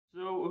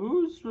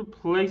Who's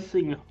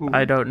replacing who?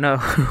 I don't know.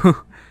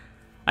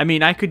 I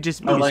mean, I could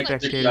just be a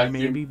spectator,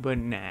 maybe, but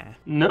nah.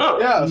 No,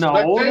 Yeah,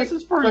 no, this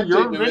is for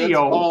your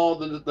video.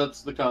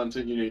 That's the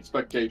content you need,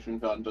 spectation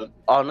content.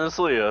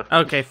 Honestly,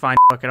 Okay, fine,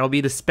 fuck it. I'll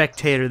be the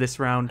spectator this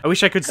round. I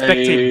wish I could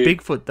spectate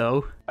Bigfoot,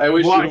 though. I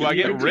wish Why? you I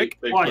get Rick?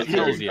 Why?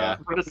 Hells yeah.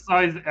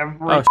 Criticize every.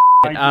 Oh,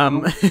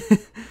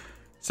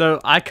 so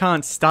I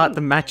can't start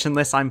the match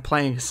unless I'm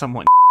playing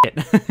someone.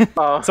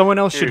 Someone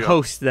else should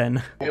host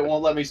then. It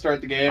won't let me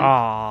start the game.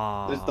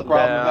 Aww. It's the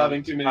problem of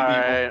having too many people.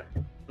 Alright.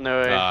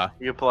 No way.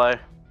 You play.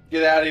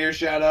 Get out of here,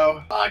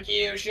 Shadow. Fuck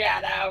you,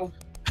 Shadow.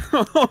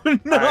 Oh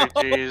no! Alright,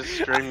 jeez.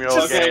 Stream your old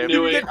Okay, game.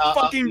 Nui, Get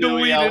fucking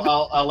Nui, deleted.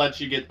 I'll let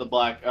you get the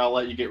black. I'll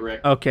let you get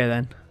Rick. Okay,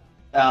 then.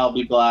 I'll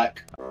be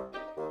black.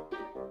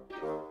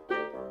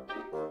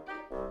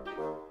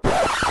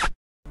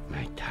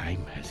 My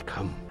time has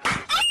come.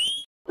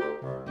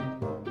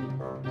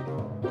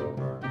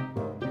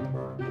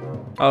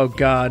 Oh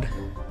god.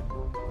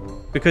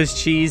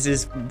 Because Cheese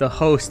is the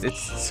host,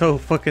 it's so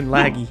fucking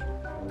laggy.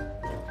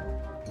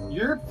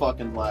 You're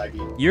fucking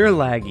laggy. You're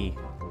laggy.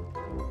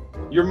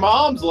 Your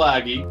mom's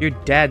laggy. Your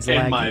dad's In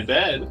laggy. my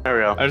bed. There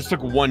we go. I just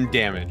took 1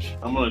 damage.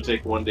 I'm gonna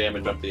take 1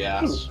 damage up the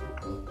ass.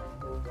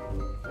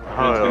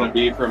 Oh, It's gonna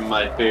be from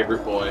my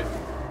favorite boy.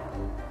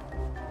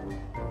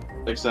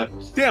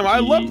 Except Damn, I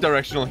love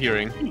directional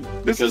hearing.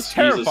 This because is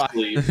terrifying.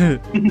 he's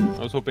asleep.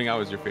 I was hoping I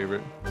was your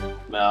favorite.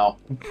 No.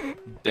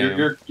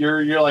 Damn.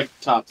 You're like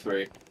top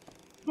 3.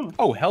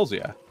 Oh, hells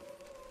yeah.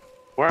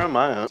 where am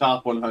I at?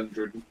 Top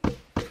 100.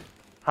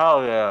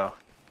 Hell yeah.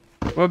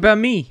 What about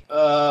me?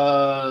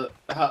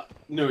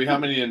 Nui, how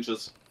many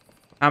inches?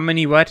 How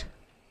many what?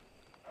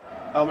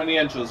 How many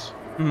inches?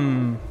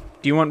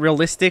 Do you want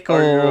realistic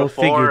Are you or a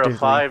 4, a figuratively?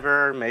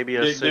 5er, maybe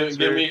a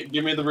 6er?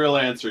 Give me the real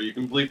answer. You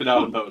can bleep it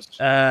out in post.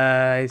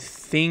 I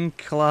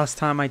think last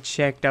time I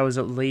checked I was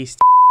at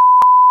least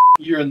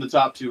You're in the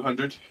top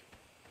 200.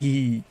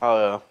 Yee.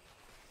 Oh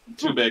yeah.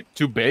 Too big.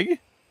 Too big?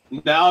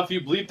 Now, if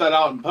you bleep that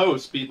out in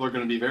post, people are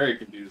going to be very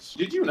confused.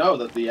 Did you know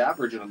that the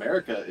average in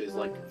America is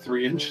like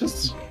 3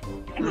 inches?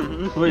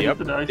 Wait,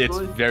 Yep. is it It's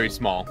actually? very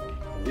small.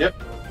 Yep.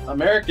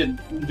 American,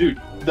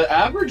 dude, the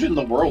average in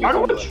the world is I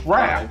don't only want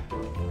like to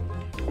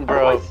trap. 5.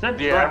 Bro, I said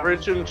the trap.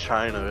 average in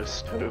China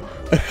is 2.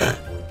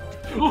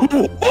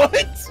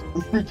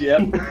 What?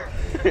 Yep.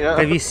 Yeah.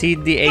 Have you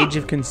seen the age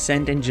of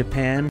consent in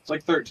Japan? It's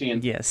like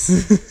 13.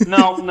 Yes.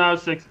 No,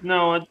 6.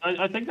 No,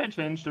 I think they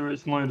changed it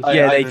recently. To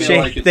Yeah, I they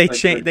feel like it's they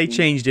like they 13.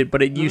 changed it,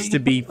 but it used to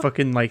be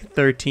fucking like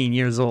 13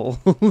 years old.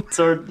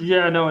 So,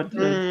 yeah, no, it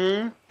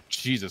did.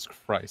 Jesus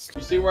Christ.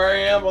 You see where I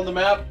am on the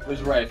map?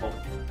 There's a rifle.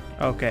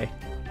 Okay.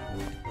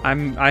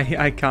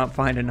 I can't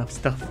find enough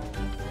stuff.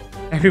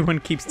 Everyone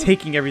keeps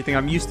taking everything.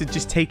 I'm used to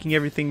just taking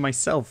everything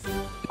myself.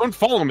 Don't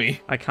follow me.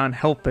 I can't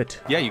help it.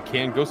 Yeah, you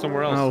can. Go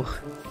somewhere else. No.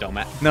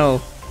 Dumbass.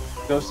 No.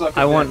 Go suck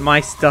I a want dick.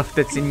 my stuff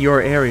that's in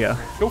your area.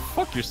 Go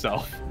fuck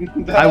yourself.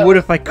 I would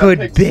if I could,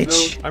 That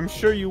bitch. I'm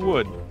sure you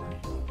would.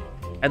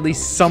 At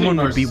least someone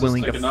would be narcissistic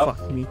willing to enough.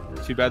 fuck me.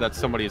 Too bad that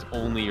somebody is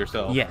only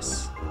yourself.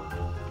 Yes.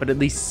 But at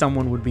least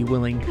someone would be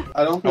willing.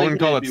 I don't think I wouldn't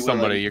call they'd it be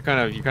somebody. You're kind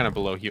of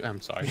below you.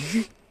 I'm sorry.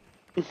 willing.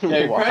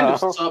 Yeah, you're kind of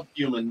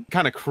subhuman.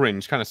 Kind of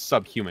cringe. Kind of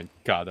subhuman.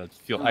 God,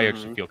 I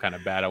actually feel kind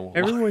of bad. I won't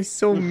lie. Everyone's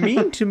so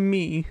mean to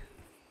me.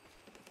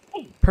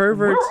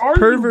 Perverts Where are you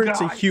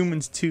perverts are guys?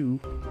 humans too.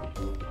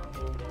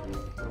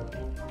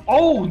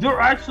 Oh, there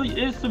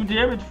actually is some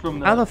damage from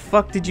that. How the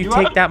fuck did you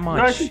take that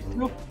much?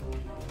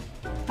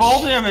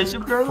 Fall damage.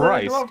 You're barely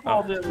Christ. doing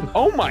fall damage.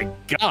 Oh my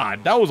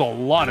God, that was a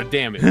lot of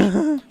damage.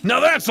 Now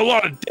that's a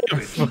lot of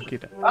damage. Fuck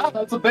it. Ah,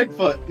 that's a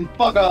Bigfoot.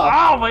 Fuck off.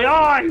 Ow, my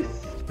eyes!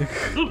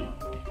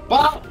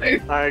 Bye.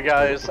 Alright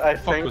guys, I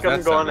fuck think was I'm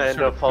that going sound? to It end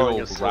sure up falling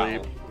feel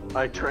asleep. growl.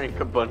 I drank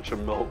a bunch of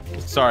milk.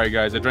 Sorry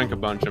guys, I drank a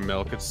bunch of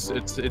milk.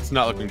 It's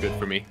not looking good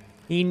for me.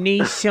 He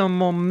needs some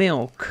more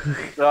milk.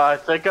 I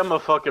think I'm gonna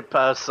fucking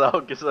pass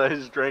out because I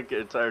just drank an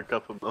entire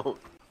cup of milk.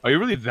 Are you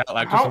really that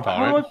lactose How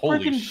intolerant? Holy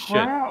freaking shit.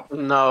 crap?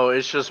 No,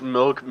 it's just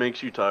milk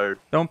makes you tired.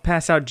 Don't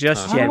pass out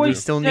just How yet. do I We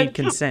still need set-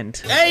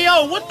 consent.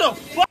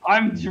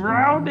 I'm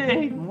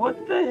drowning!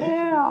 What the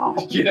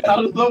hell? Get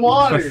out of the For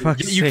water.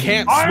 fuck's You sake.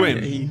 can't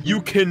swim.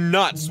 You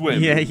cannot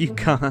swim. Yeah, you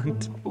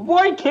can't.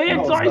 Why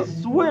can't No, I stop.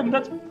 swim?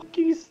 That's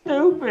fucking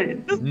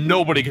stupid.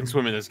 Nobody can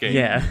swim in this game.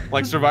 Yeah.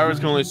 Like survivors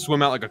can only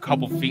swim out like a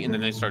couple feet and then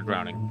they start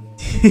drowning.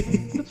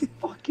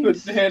 Fucking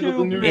Couldn't handle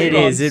the new stupid. It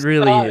is, it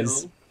really style.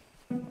 is.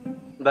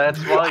 That's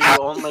why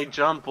you only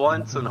jump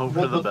once and hope for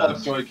What the the fuck,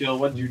 best. JoyKill?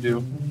 What'd you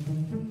do?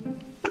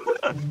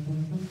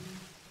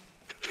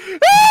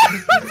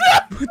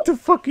 What the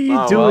fuck are you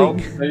Oh, doing?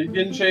 well. Are you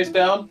getting chased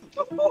down?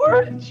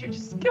 Where did you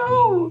just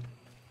go?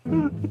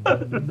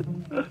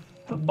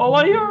 All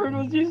I heard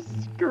was you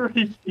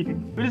scream.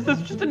 But is this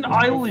just an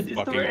island? Is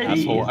Fucking there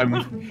any...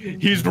 asshole.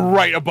 He's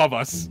right above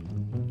us.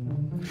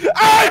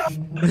 Ah!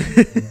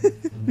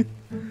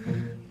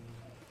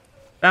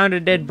 Found a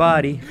dead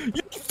body.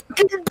 You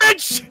fucking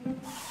bitch!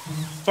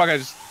 Fuck, I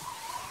just...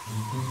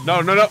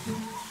 No. Did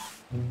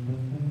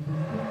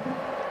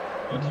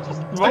you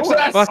just throw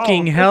Success! it.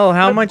 Fucking hell,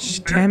 how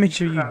much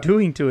damage are you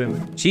doing to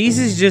him? Cheese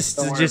is just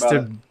Don't worry about a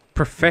it.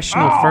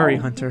 professional furry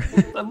hunter.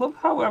 I love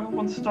how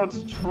everyone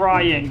starts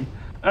trying.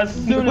 As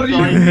soon What as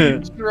are I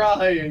you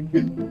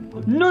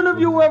trying? None of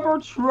you ever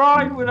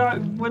tried when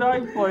I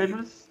played.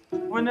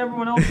 When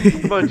everyone else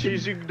was Come on,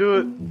 Cheese, you can do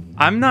it.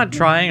 I'm not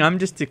trying, I'm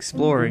just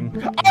exploring.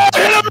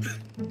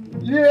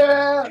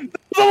 Yeah!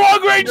 It's a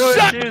long range Do it,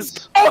 shot!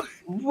 Cheese. Oh,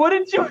 What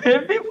did you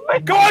hit me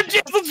with? go on,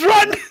 Cheese, let's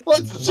run!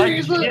 Let's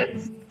cheese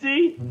it!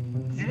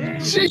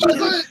 Can't see. Cheese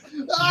it!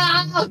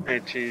 Ah! Hey,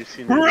 Cheese,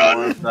 you need Run!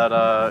 more of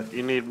that.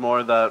 You need more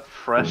of that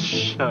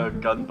fresh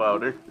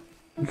gunpowder.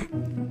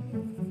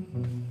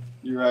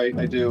 You're right,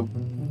 I do.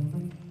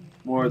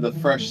 More of the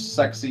fresh,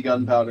 sexy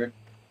gunpowder.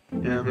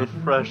 Yeah, the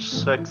fresh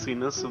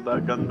sexiness of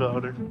that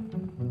gunpowder.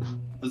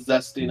 The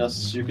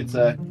zestiness, you could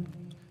say.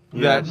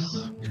 That-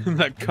 Yes.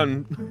 That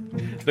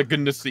the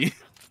goodness see.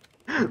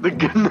 The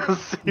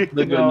goodness. The Oh,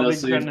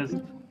 goodness. the goodness.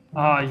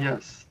 Ah,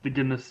 yes, the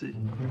goodness. The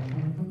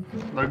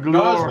Not as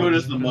glory. good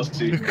as the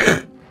musty.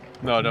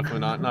 No, definitely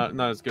not. Not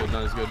as good.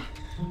 Not as good.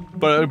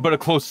 But a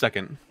close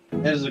second.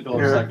 It is a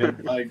close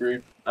second, I agree.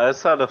 I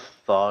just had a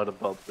thought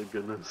about the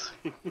goodness.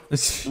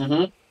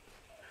 Mm-hmm.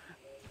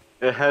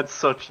 It had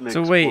such an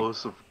So wait.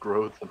 explosive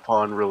growth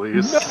upon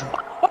release.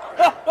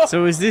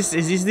 So is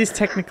this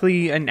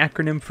technically an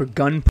acronym for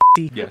gun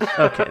p***y? Yes.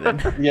 Okay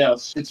then.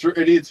 Yes, it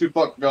needs to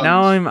fuck guns.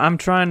 Now I'm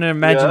trying to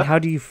imagine Yeah. how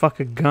do you fuck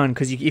a gun?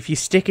 Because if you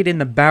stick it in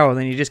the barrel,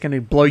 then you're just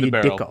gonna blow The your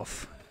barrel. dick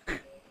off.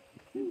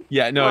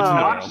 Yeah, no, it's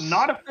Not, no.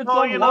 not if it's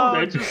Oh, you know,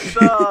 unloaded. just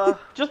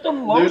Just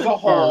unload There's it a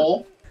first.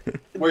 hole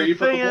where you the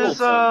put the thing is,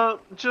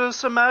 bullets in.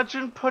 just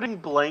imagine putting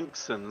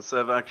blanks in instead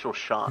of actual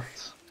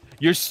shots.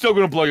 You're still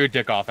gonna blow your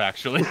dick off,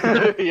 actually.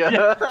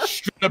 Yeah.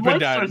 Straight up and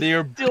Blanks down. are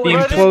They're still The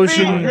But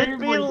implosion- It'd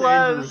be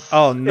less.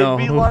 Oh, It'd no.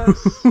 be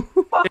less.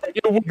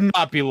 It would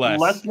not be less.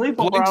 Less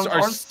lethal Blanks rounds are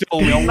are still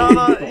still lethal.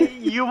 No,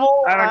 you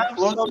won't At a have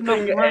close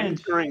something enough range.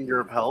 entering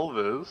your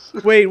pelvis.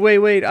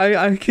 Wait,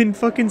 I can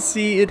fucking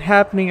see it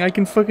happening. I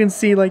can fucking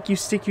see, like, you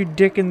stick your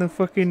dick in the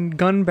fucking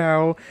gun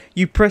barrel,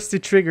 you press the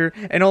trigger,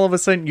 and all of a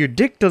sudden your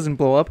dick doesn't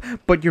blow up,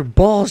 but your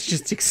balls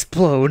just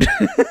explode.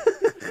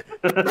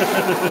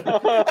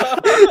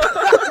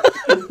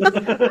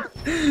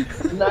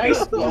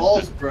 Nice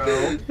balls, bro.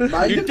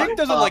 Mind Your if I dick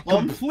doesn't like pop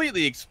 'em?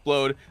 completely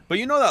explode, but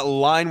you know that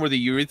line where the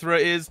urethra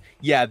is?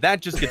 Yeah,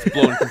 that just gets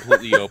blown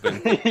completely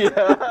open.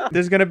 Yeah.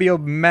 There's gonna be a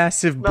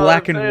massive No,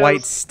 black and there's-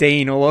 white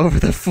stain all over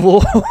the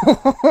floor.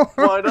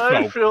 Why do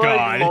I Oh, feel God.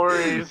 like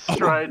Maury's Oh,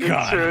 trying to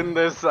God. tune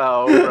this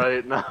out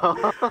right now?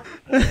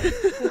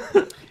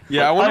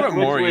 Yeah, I wonder I what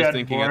wish Maury we is had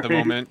thinking at the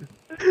Maury. moment.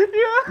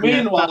 Yeah.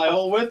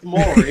 Meanwhile, with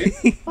Maury.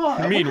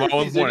 Oh, Meanwhile,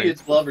 with these Maury.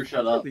 idiots love her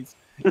shut up.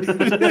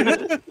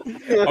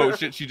 Oh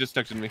shit, she just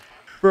texted me.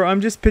 Bro, I'm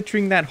just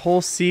picturing that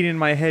whole scene in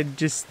my head,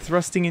 just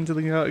thrusting into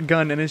the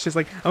gun, and it's just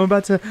like I'm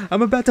about to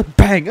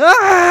bang.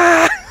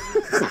 Ah!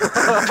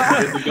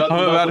 The gun's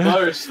about to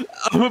burst.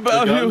 I'm The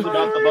about gun's to.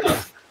 about to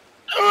bust.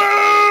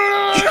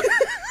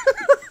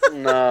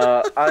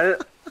 Nah,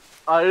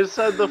 I just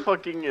had the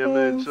fucking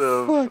image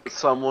Oh, of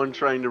someone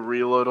trying to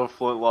reload a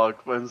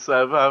flintlock, but instead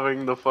of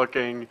having the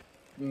fucking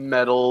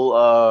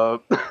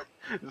metal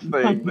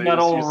thing, they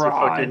Metal just used a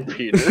fucking rod.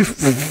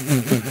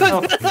 penis.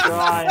 Oh,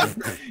 God.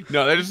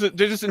 No,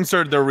 they just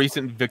inserted their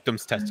recent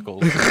victim's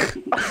testicles.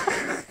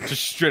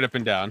 Just straight up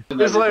and down.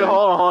 It's like,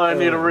 hold on, I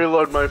need to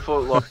reload my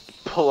flintlock.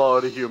 Pull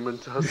out a human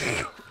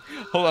testicle.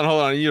 Hold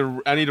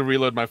on. I need to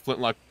reload my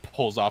flintlock.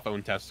 Pulls off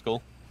own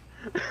testicle.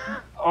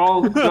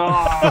 Oh,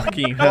 God.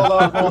 Fucking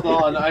hell.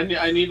 Hold on.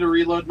 I need to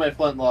reload my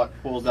flintlock.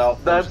 Pulls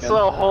out. That's foreskin.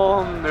 a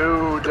whole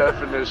new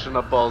definition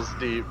of balls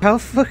deep. How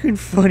fucking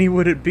funny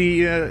would it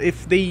be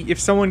if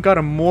someone got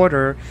a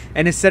mortar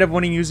and instead of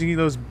using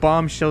those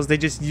bombshells, they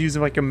just use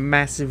like a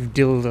massive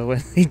dildo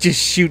and they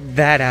just shoot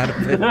that out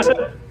of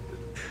it.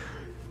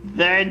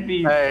 That'd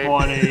be Hey,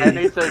 funny.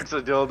 anything's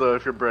a dildo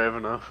if you're brave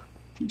enough.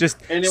 Just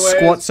Anyways,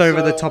 squats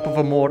over the top of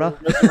a mortar.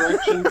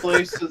 Resurrection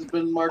place has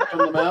been marked on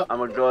the map. I'm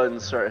gonna go ahead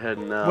and start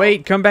heading now.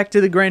 Wait, come back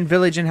to the Grand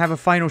Village and have a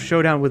final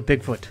showdown with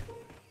Bigfoot.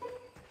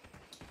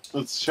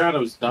 The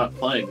Shadow's not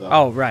playing though.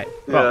 Oh, right.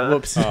 Yeah. Oh,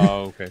 whoops.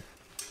 Oh, okay.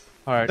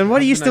 All right. Then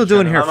what are you How's the still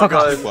night doing shadow? here? I'm Fuck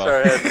gonna go off.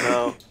 ahead and start heading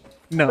now.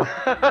 No.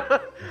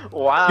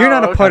 Wow. You're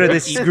not a part of okay.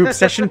 this group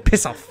session.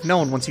 Piss off. No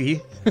one wants you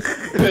here.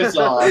 Piss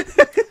off.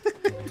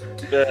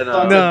 Yeah,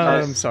 No,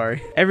 Nice. I'm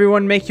sorry.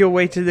 Everyone make your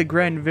way to the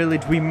Grand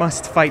Village. We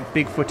must fight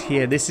Bigfoot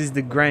here. This is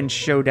the Grand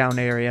Showdown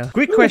area.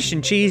 Quick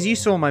question, Cheese. You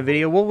saw my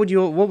video. What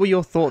were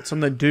your thoughts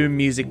on the Doom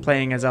music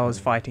playing as I was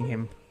fighting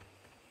him?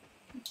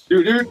 See,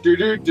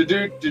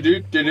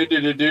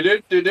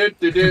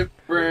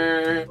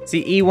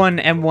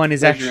 E1M1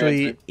 is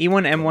actually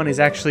E1M1 is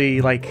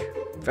actually like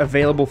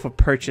available for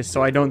purchase,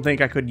 so I don't think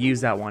I could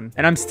use that one.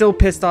 And I'm still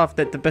pissed off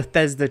that the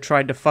Bethesda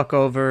tried to fuck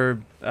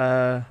over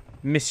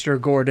Mr.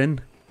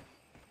 Gordon.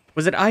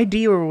 Was it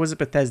ID or was it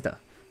Bethesda?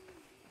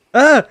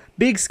 Ah!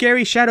 Big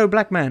scary shadow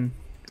black man.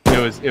 It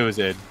was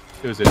id.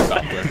 It was id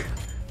software.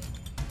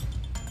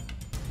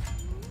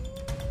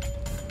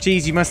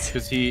 Jeez, you must.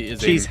 Because he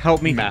is. Jeez,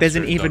 help me. master There's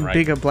an in his own even right.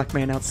 bigger black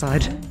man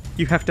outside.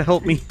 You have to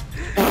help me.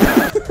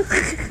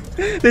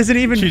 There's an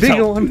even She's bigger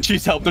help. one.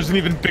 She's help. There's an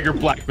even bigger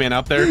black man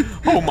out there.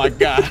 Oh my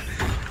god.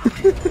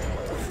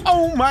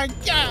 Oh my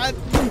god.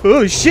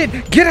 Oh shit!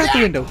 Get out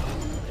the window.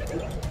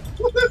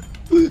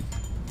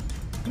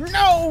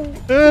 No.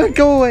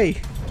 Go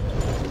away.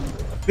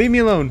 Leave me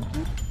alone.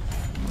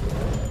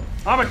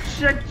 I'm gonna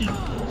check you,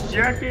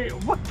 jacket.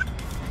 What?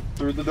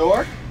 Through the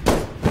door.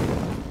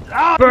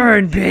 Ah!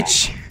 Burn,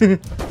 bitch.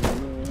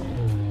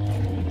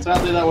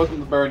 Sadly, that wasn't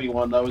the Bernie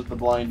one. That was the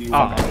blindy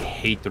Oh, one. I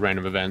hate the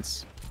random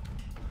events.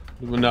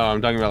 No,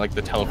 I'm talking about like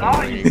the telephone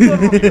Ah, ringing. you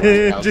son of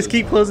a- Just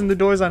keep closing the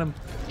doors on him.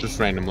 Just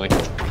randomly.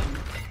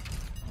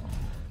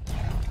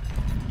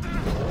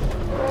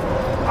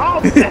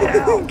 Oh, what the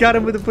hell? Got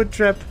him with a foot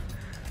trap.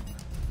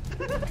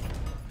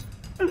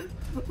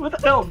 What the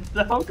hell?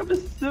 How come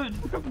this soon?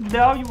 How come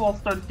now you all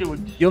start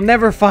doing shit? You'll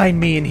never find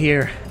me in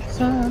here.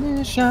 Sun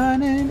is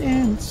shining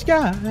in the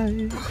sky.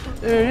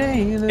 There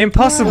ain't a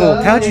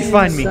Impossible. How'd you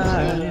find me?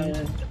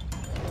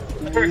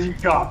 Here's your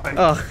coughing.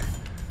 Ugh.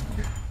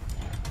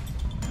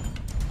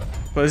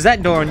 Was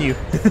that door on you?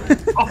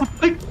 Oh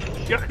my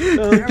god.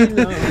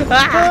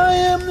 I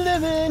am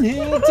living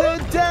here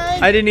today.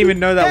 I didn't even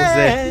know that was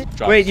there.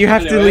 Drop Wait, you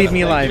have to Anyway, leave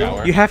me thank you.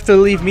 alive. You have to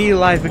leave me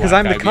alive because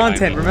I'm the Black guy behind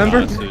content, me. remember?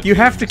 Honestly. You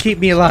have to keep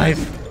me alive.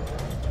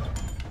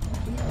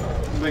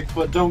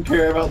 Bigfoot don't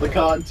care about the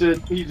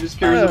content. He just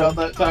cares about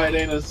that tight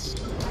anus.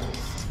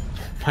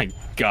 My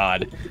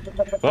god.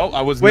 Well,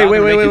 I was Wait, not wait,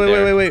 gonna wait, make wait, it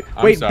there. wait, wait,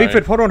 I'm wait, sorry.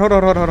 Bigfoot, hold on, hold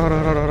on, hold on, hold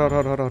on, hold on,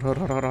 hold on, hold on, hold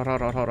on, hold on,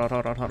 hold on, hold on, hold on,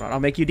 hold on, hold on. I'll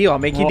make you a deal, I'll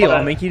make you a deal,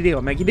 I'll make you a deal,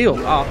 I'll make you a deal.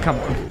 Oh, come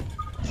on.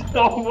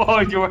 Oh,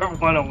 you were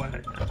one away.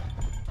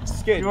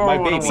 Skid, You're my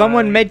one baby. away.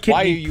 Someone Why medkit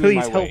are me, you in please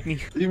my help way? me.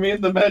 You mean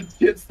the med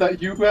kits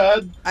that you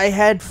had? I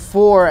had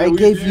 4, That I we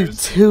gave you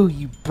used? 2,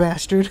 you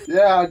bastard.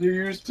 Yeah, you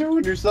used 2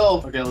 in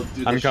yourself. Okay, let's do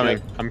this I'm coming.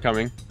 shit. I'm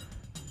coming.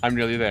 I'm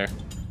nearly there.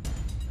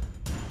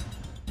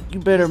 You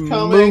better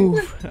coming.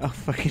 move. Oh,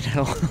 fucking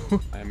hell.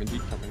 I am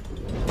indeed coming.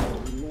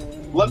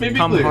 Let me be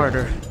Come clear.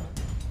 harder.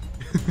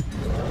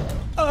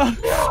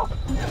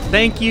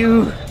 Thank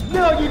you.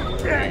 No, you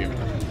can't.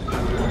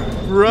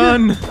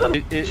 Run.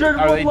 Trigger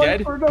Are one they life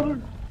dead? for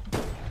another.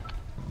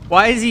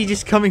 Why is he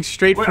just coming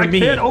straight Wait, for I me?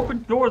 can't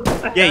open doors.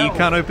 What the Yeah, you hell?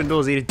 can't open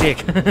doors, eat a dick.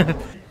 There's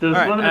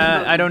Alright, one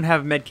I don't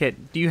have medkit.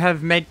 Do you have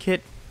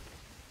medkit?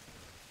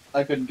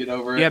 I couldn't get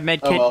over it. You have medkit?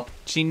 Oh, well.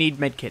 She need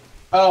medkit.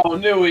 Oh,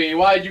 Nui,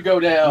 why'd you go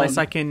down?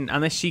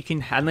 Unless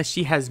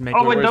she has medkit.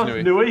 Oh, wait, Where's no,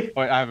 Nui? Nui.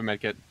 Oh, I have a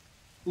medkit.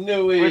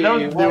 Nui, Wait, that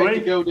was why'd Nui?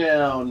 you go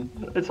down?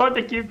 It's hard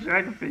to keep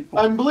track of people.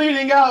 I'm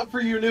bleeding out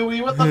for you,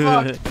 Nui. What the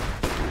fuck?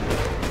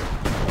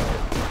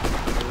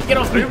 Get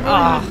off Are me! you really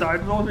Ah.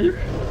 inside over here?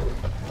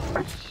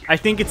 I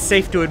think it's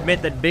safe to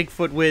admit that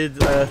Bigfoot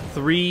with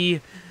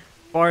 3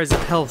 bars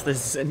of health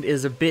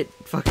is a bit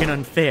fucking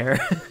unfair.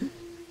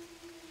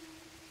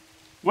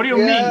 What do you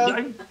Yeah.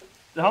 mean?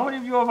 How many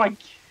of you have I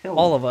killed?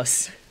 All of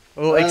us.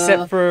 Well,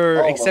 except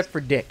for all of us.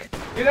 Dick.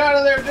 Get out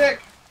of there, Dick!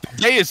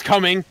 Day is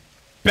coming,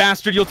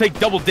 bastard. You'll take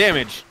double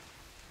damage.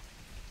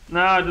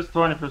 Nah, just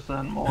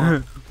 20%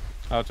 more.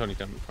 Oh, it's only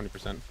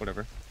 20%.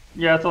 Whatever.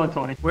 Yeah, it's only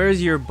 20.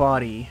 Where's your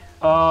body?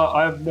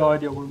 I have no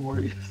idea where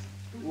Marty is.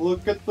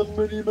 Look at the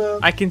minimap.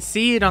 I can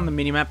see it on the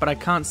minimap, but I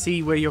can't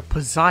see where your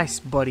precise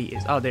body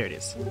is. Oh, there it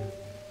is.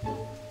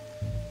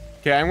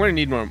 Okay, I'm gonna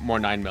need more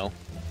 9mm.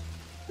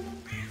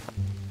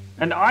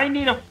 And I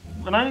need a.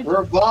 And I need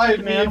Revive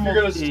an me if animal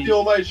you're gonna feed.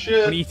 steal my What do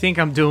shit. you think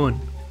I'm doing?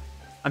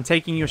 I'm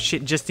taking your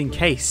shit just in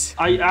case.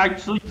 I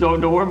actually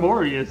don't know where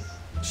Maury is.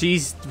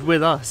 She's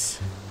with us.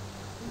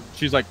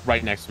 She's like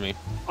right next to me.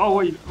 Oh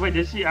wait,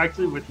 is she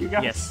actually with you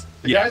guys? Yes.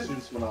 The Yeah. guys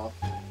just went off.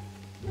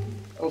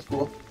 That was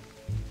cool.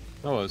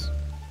 That was.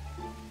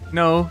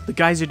 No, the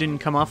geyser didn't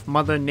come off.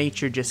 Mother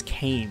Nature just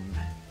came.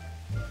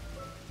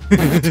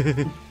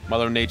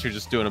 Mother Nature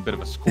just doing a bit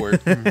of a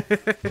squirt.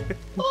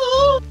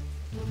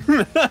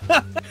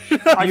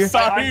 I'm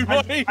sorry,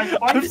 Marty.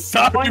 I'm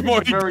sorry,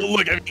 Marty. Don't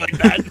look at me like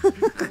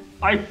that.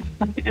 I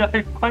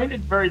find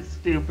it very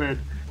stupid.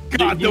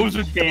 God, You those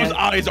can't-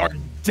 eyes are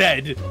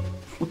dead.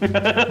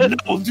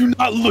 No, do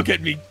not look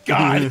at me.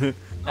 God.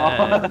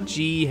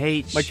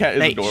 GH. My cat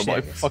is adorable.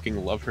 I H6.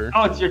 fucking love her.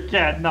 Oh, it's your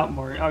cat, not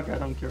Maury. Okay, I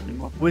don't care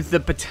anymore. With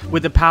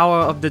the power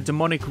of the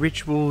demonic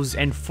rituals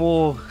and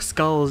 4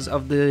 skulls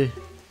of the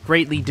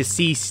greatly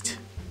deceased.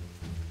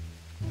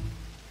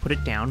 Put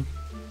it down.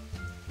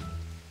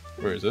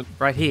 Where is it?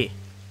 Right here.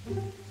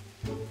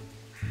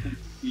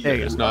 There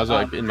you It's go. not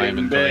like in my Bing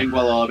inventory. bang,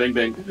 walla bing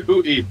bing.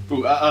 Ooh ee,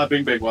 ooh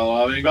bing bing,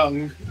 walla bing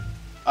bong.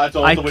 I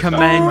told the witch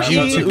command doctor you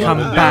what to was come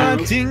gonna back.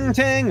 do. Ting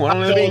tang, I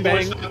walla told bing the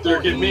witch bang.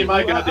 doctor, give me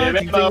my goddamn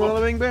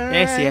ammo.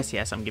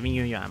 Yes, I'm giving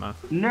you your ammo.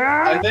 No.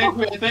 I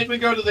think we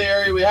go to the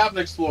area we haven't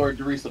explored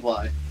to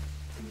resupply.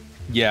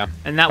 Yeah.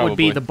 And that would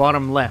be Probably. the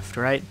bottom left,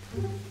 right?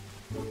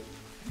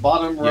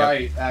 Bottom Yep.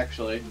 right,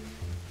 actually.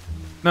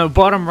 No,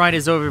 bottom right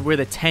is over where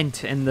the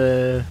tent and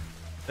the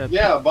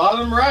Yeah,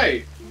 bottom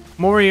right.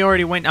 Maury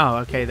already went. Oh,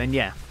 okay, then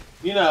yeah.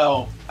 You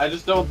know, I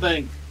just don't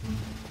think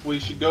we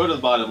should go to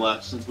the bottom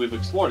left since we've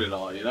explored it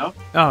all, you know?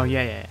 Oh,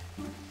 yeah.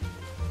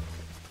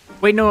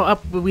 Wait, no,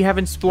 up. We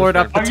haven't explored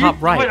up the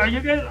top right. Wait, are you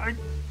guys?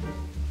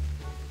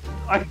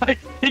 I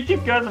think you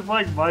guys are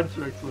playing mind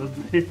tricks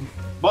with me.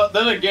 But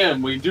then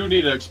again, we do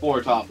need to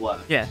explore top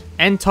left. Yeah,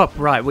 and top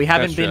right. We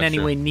haven't That's true, been that's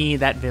anywhere true. near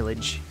that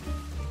village.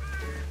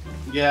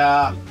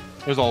 Yeah.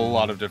 There's a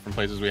lot of different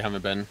places we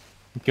haven't been.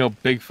 Kill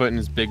Bigfoot and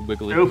his big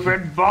wiggly.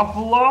 Stupid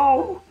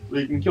buffalo.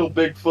 We can kill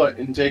Bigfoot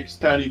and take his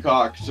tiny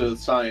cock to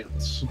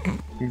science.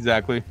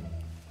 Exactly.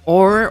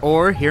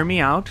 Or hear me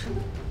out.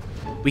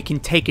 We can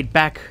take it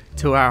back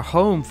to our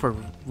home for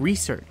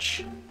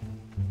research.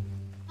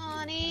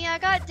 Honey, I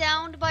got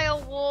downed by a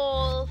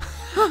wolf.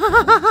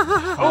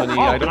 Honey,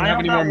 I don't can have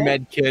any that more wolf?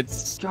 med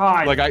kits.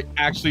 God, Like, I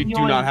actually do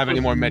healing not have any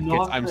does more med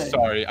kits. I'm nothing.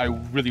 sorry. I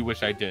really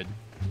wish I did.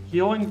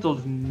 healing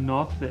does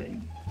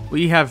nothing.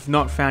 We have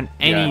not found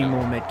any Yeah.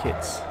 more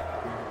medkits.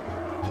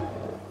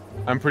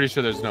 I'm pretty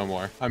sure there's no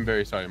more. I'm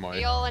very sorry, Marty.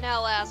 We all in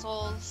hell,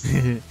 assholes.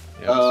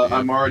 Yeah,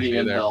 I'm already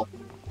in there. hell.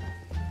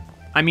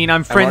 I mean, I'm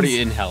I'm friends. already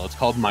in hell. It's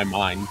called my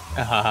mind.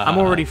 I'm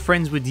already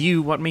friends with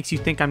you. What makes you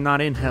think I'm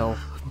not in hell?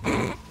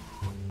 I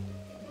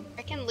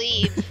can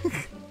leave.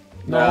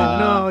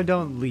 No,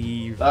 don't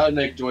leave. That would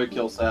make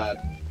JoyKill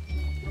sad.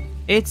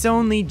 It's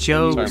only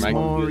jokes, Mike.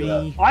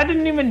 Maury. I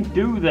didn't even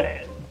do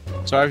that.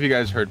 Sorry if you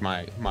guys heard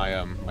my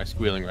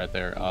squealing right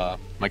there.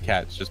 My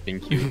cat's just being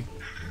cute.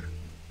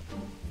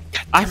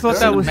 I thought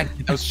that was. That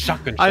was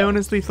shotgun. I shell.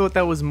 honestly thought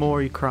that was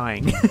Maury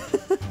crying.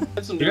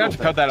 That's some You're gonna have to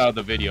new cut that out of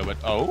the video, but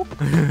oh,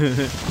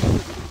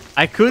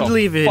 I could the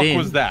leave it fuck in.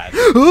 was that?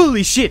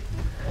 Holy shit!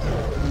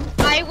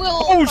 I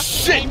will. Oh,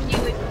 shit! end you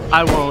if you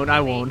I do won't. I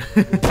anything.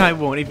 won't. I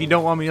won't. If you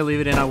don't want me to leave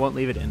it in, I won't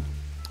leave it in.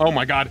 Oh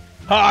my god.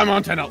 I'm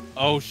on 10 health.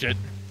 Oh shit.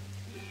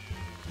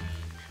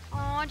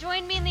 Aw,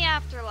 join me in the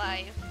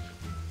afterlife.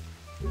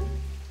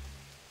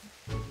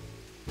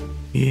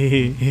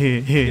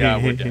 Yeah,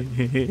 we're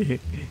dead.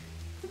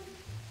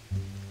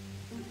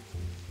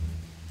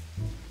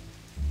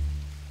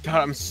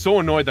 God, I'm so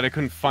annoyed that I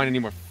couldn't find any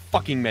more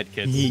fucking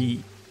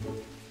medkits.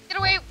 Get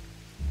away.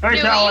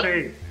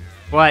 Fatality.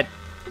 What?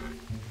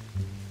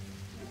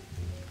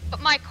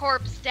 Put my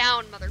corpse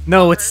down, mother.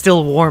 No, it's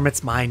still warm.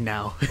 It's mine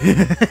now.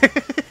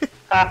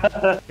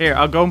 Here,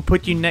 I'll go and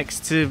put you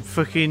next to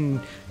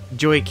fucking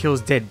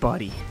JoyKill's dead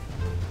body.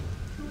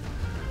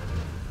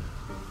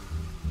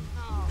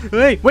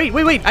 Wait!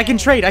 I can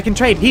trade.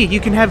 Here, you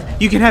can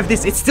have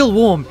this. It's still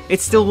warm. Here.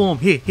 It's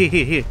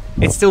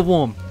still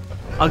warm.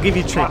 I'll give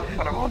you a trade.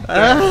 But I want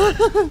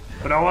that.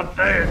 But I want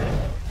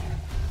that.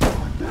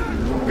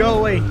 Go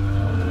away.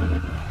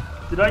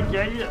 Did I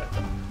get you?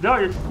 No,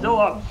 you're still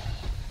up.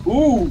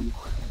 Ooh!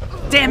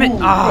 Damn it! Ooh, you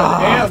Ah,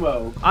 had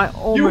ammo. I You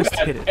almost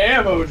had hit it.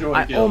 ammo, I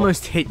JoyKill.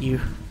 almost hit you.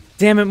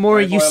 Damn it,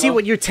 Maury! Right, You see Boilo?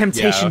 what your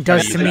temptation Yeah,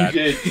 does okay, to you me. You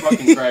did,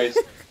 fucking Christ.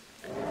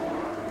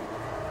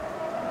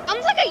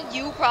 Sounds like a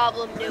you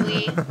problem,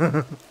 Dewey.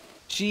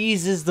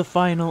 Cheese is the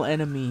final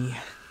enemy.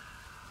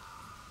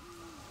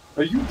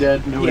 Are you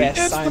dead, Nui?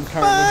 Yes, I'm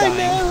currently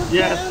dying.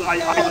 Yes, I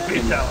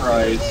Fucking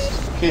fatality.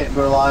 Christ. Can't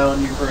rely on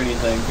you for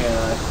anything, can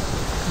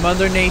I?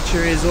 Mother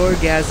Nature is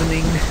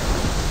orgasming.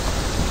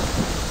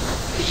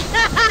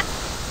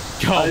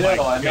 Oh I my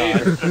know, I made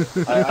god. her.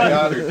 I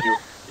got her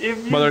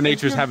too. Mother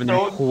Nature's having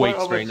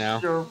quakes right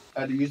now.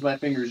 I had to use my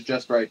fingers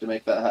just right to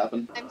make that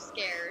happen. I'm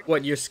scared.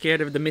 What, you're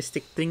scared of the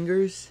mystic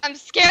fingers? I'm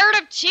scared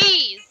of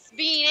Cheese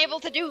being able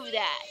to do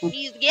that.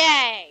 He's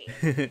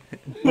gay.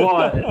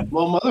 What?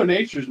 Well, Mother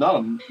Nature's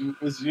not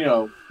was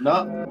not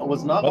Mother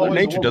always a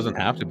Nature woman. doesn't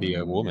have to be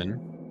a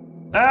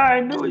woman. I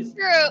knew he's.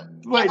 True.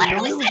 Wait, You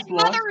no, literally it was said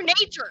lost. Mother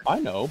Nature. I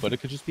know, but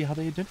it could just be how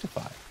they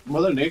identify.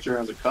 Mother Nature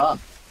has a cock.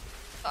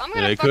 I'm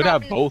gonna They fuck could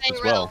up have in both the as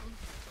same well. realm.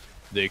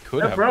 They could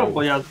Yeah, have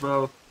probably both. has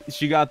both.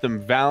 She got them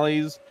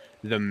valleys,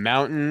 the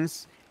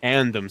mountains,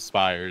 and them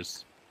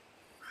spires.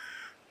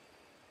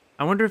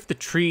 I wonder if the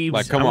trees.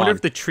 Like, come I wonder on.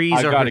 if the trees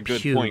I are got her a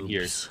good pubes. point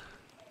here.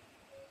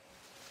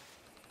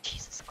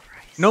 Jesus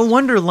Christ. No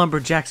wonder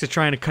lumberjacks are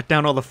trying to cut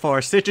down all the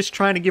forests. They're just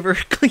trying to give her a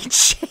clean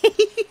shave.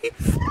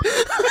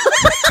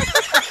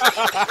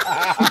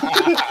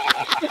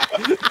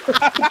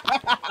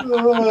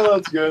 Oh,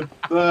 that's good.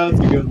 That's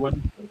a good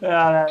one.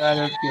 Yeah,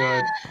 that is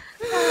good.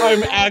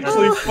 I'm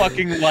actually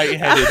fucking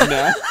lightheaded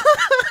now.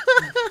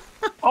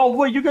 Oh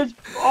wait, you guys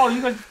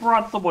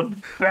brought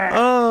someone back.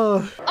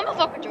 Oh, I'm a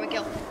fuck with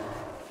JoyKill.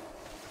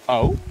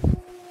 Oh?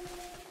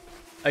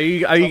 are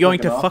you Sounds going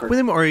like to an fuck offer. with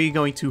him, or are you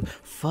going to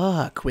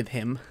fuck with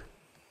him?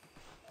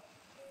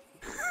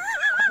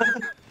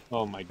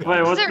 Oh my god.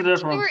 Wait, what's the Does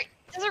difference?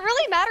 it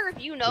really matter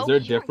if you know? Is there a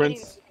 'Cause you're not getting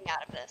difference? anything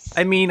out of this.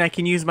 I mean, I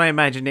can use my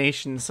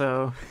imagination,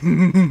 so.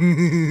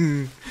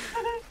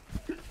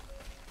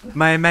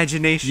 My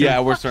imagination. Yeah,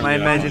 we're My certainly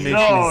not. imagination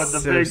No, is the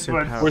so, big so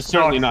one. powerful. We're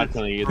certainly Sucks, not it's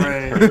killing you.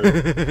 great.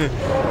 Then.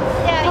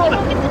 Yeah, you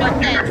don't get to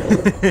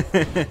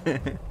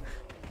know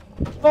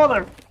this.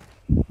 Mother.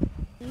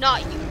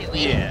 Not you, Dewey.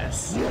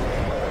 Yes.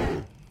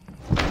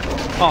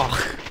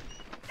 Oh.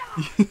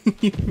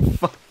 You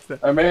fucked up.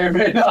 I may or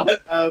may not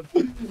have.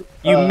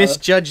 You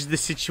misjudged the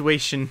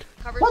situation.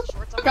 Covers What? the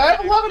shorts on Okay, I have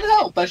my 11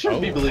 health. I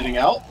shouldn't be bleeding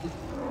out.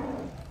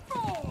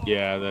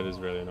 Yeah, that is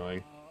really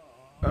annoying.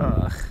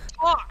 Ugh.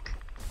 Fuck.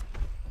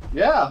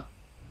 Yeah.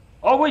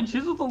 Oh wait,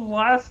 cheese was the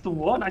last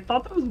one. I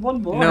thought there was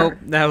one more. Nope,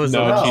 that was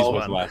No, the last cheese one.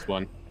 was the last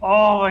one.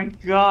 Oh my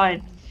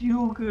god,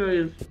 you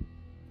guys.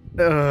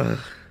 Ugh.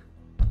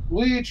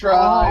 We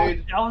tried.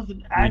 Oh, that was an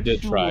We actual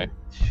did try.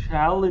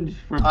 challenge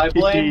for I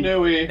blame me.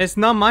 Nui. It's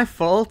not my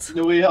fault.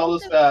 Nui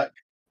held us back.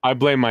 I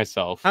blame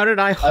myself. How did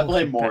I hold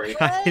blame it back? Maury.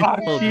 I didn't Oh,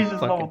 hold it Jesus,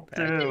 fucking no,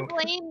 back. too.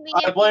 Blame the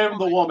I blame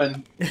the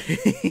woman.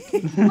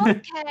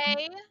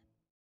 Okay.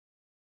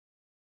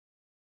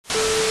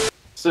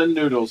 Send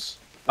noodles.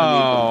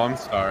 Oh, I'm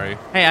sorry.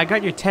 Hey, I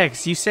got your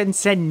text. You said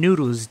send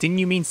noodles. Didn't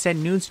you mean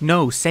send nudes?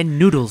 No, send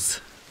noodles.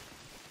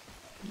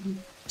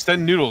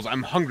 Send noodles.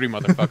 I'm hungry,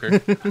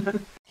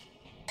 motherfucker.